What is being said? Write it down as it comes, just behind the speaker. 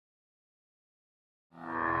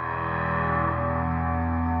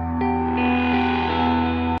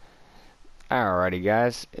Alrighty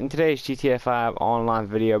guys, in today's GTA 5 online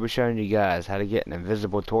video, I'll be showing you guys how to get an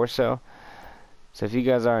invisible torso. So if you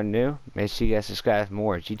guys are new, make sure you guys subscribe for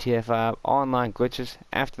more GTA 5 online glitches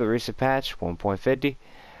after the recent patch 1.50.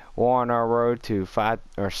 We're on our road to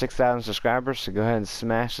 6,000 subscribers, so go ahead and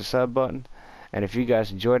smash the sub button. And if you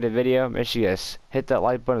guys enjoyed the video, make sure you guys hit that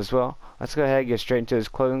like button as well. Let's go ahead and get straight into this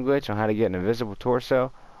clothing glitch on how to get an invisible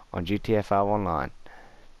torso on GTA 5 online.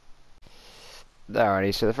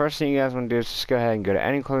 Alrighty, so the first thing you guys want to do is just go ahead and go to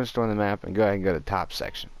any clothing store on the map and go ahead and go to the top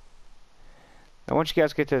section. Now once you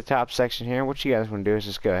guys get to the top section here, what you guys want to do is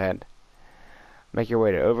just go ahead, make your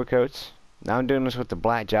way to overcoats. Now I'm doing this with the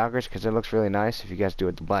black joggers because it looks really nice if you guys do it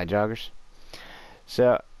with the black joggers.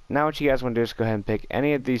 So now what you guys want to do is go ahead and pick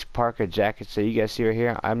any of these parka jackets that you guys see right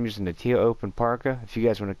here. I'm using the teal open parka. If you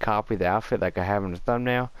guys want to copy the outfit like I have in the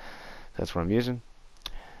thumbnail, that's what I'm using.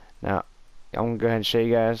 Now I'm going to go ahead and show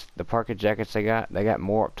you guys the parka jackets they got. They got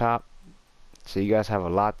more up top. So you guys have a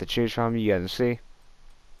lot to choose from. You guys can see.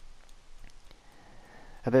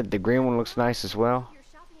 I think the green one looks nice as well.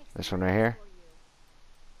 This one right here.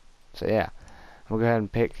 So yeah. I'm going to go ahead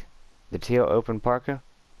and pick the teal open parka.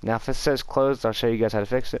 Now if it says closed, I'll show you guys how to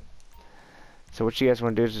fix it. So what you guys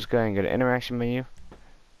want to do is just go ahead and go to interaction menu.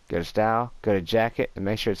 Go to style. Go to jacket. And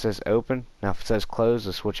make sure it says open. Now if it says closed,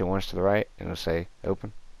 just switch it once to the right. And it'll say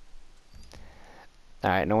open.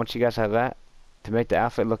 Alright, now once you guys have that, to make the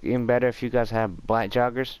outfit look even better, if you guys have black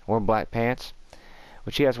joggers or black pants,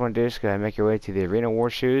 what you guys want to do is go ahead and make your way to the Arena War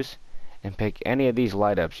shoes and pick any of these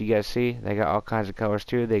light ups. You guys see, they got all kinds of colors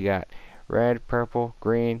too. They got red, purple,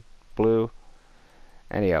 green, blue,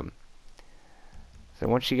 any of them. So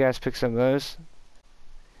once you guys pick some of those,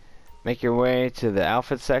 make your way to the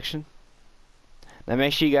outfit section. Now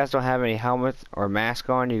make sure you guys don't have any helmet or mask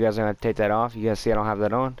on. You guys are going to take that off. You guys see I don't have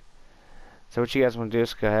that on. So what you guys want to do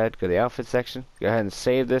is go ahead, go to the outfit section, go ahead and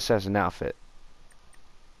save this as an outfit.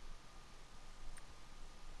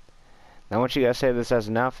 Now once you guys save this as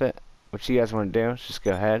an outfit, what you guys want to do is just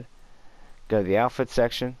go ahead, go to the outfit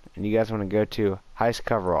section, and you guys want to go to heist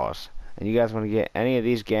coveralls. And you guys want to get any of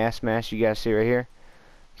these gas masks you guys see right here.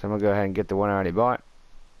 So I'm going to go ahead and get the one I already bought.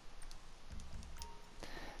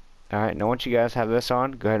 Alright, now once you guys have this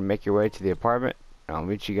on, go ahead and make your way to the apartment, and I'll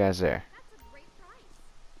meet you guys there.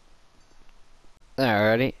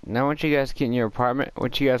 Alrighty, now once you guys get in your apartment,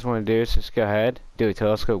 what you guys want to do is just go ahead, do a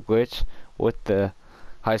telescope glitch with the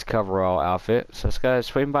heist coverall outfit. So let's go ahead and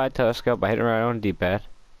swing by a telescope by hitting right on the D-pad.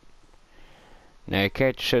 Now your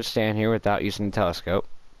character should stand here without using the telescope.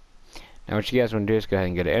 Now what you guys want to do is go ahead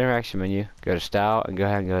and go to interaction menu, go to style, and go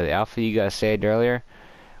ahead and go to the outfit you guys saved earlier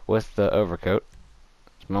with the overcoat.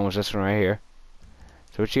 Mine was this one right here.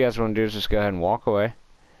 So what you guys want to do is just go ahead and walk away,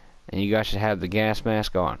 and you guys should have the gas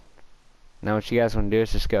mask on. Now what you guys want to do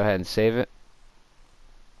is just go ahead and save it.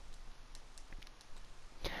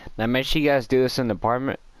 Now make sure you guys do this in the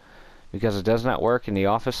apartment because it does not work in the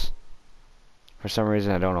office. For some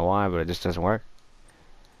reason, I don't know why, but it just doesn't work.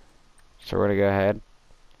 So we're going to go ahead,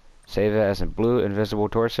 save it as a blue invisible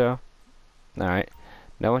torso. Alright.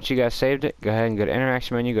 Now once you guys saved it, go ahead and go to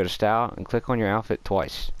interaction menu, go to style, and click on your outfit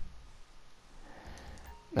twice.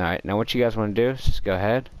 Alright, now what you guys want to do is just go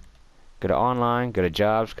ahead, go to online, go to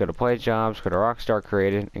jobs, go to play jobs, go to Rockstar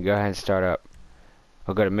Created, and go ahead and start up.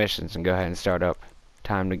 Or go to missions and go ahead and start up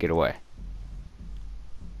Time to Get Away.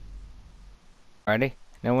 Alrighty,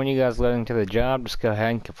 now when you guys load into the job, just go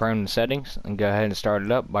ahead and confirm the settings and go ahead and start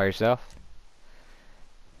it up by yourself.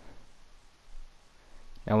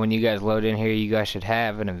 Now when you guys load in here, you guys should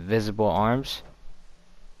have an invisible arms.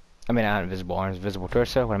 I mean not invisible arms, visible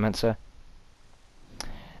torso, what I meant to say.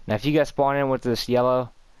 Now if you guys spawn in with this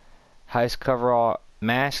yellow heist coverall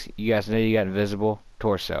mask, you guys know you got invisible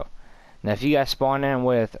torso. Now if you guys spawn in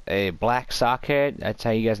with a black sock head, that's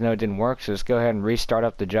how you guys know it didn't work. So just go ahead and restart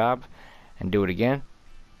up the job and do it again.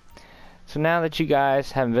 So now that you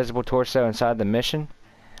guys have invisible torso inside the mission,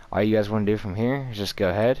 all you guys want to do from here is just go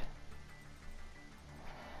ahead,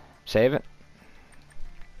 save it.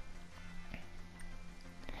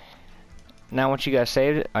 Now once you guys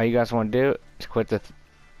saved it, all you guys want to do is quit the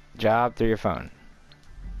job through your phone.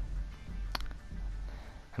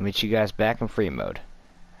 I'll meet you guys back in free mode.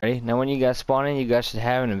 Ready? Now when you guys spawn in, you guys should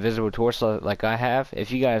have an invisible torso like I have. If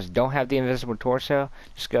you guys don't have the invisible torso,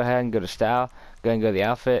 just go ahead and go to style, go ahead and go to the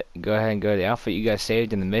outfit, go ahead and go to the outfit you guys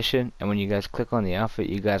saved in the mission, and when you guys click on the outfit,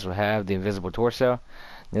 you guys will have the invisible torso.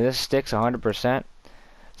 Now this sticks 100%, so I'm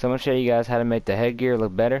going to show you guys how to make the headgear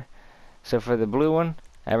look better. So for the blue one,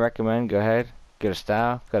 I recommend go ahead, go to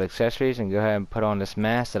style, go to accessories, and go ahead and put on this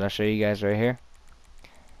mask that I'll show you guys right here.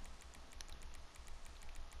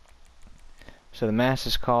 So the mask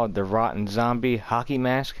is called the Rotten Zombie Hockey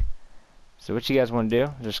Mask. So what you guys want to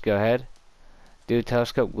do, just go ahead, do a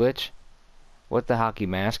telescope glitch with the hockey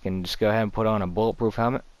mask, and just go ahead and put on a bulletproof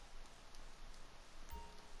helmet.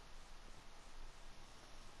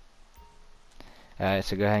 Alright,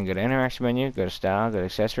 so go ahead and go to interaction menu, go to style, go to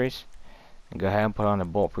accessories, and go ahead and put on the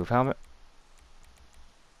bulletproof helmet.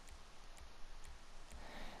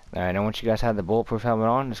 Alright, now once you guys have the bulletproof helmet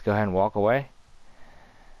on, just go ahead and walk away.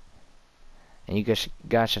 And you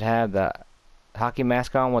guys should have the hockey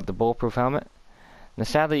mask on with the bulletproof helmet. Now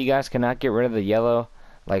sadly you guys cannot get rid of the yellow,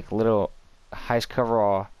 like little heist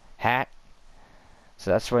coverall hat.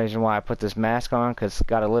 So that's the reason why I put this mask on, because it's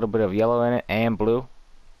got a little bit of yellow in it and blue.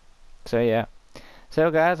 So yeah. So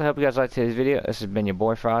guys, I hope you guys liked today's video. This has been your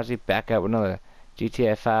boy Frozzy, back out with another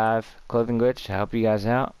GTA 5 clothing glitch to help you guys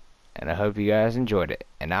out. And I hope you guys enjoyed it.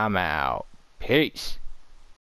 And I'm out. Peace.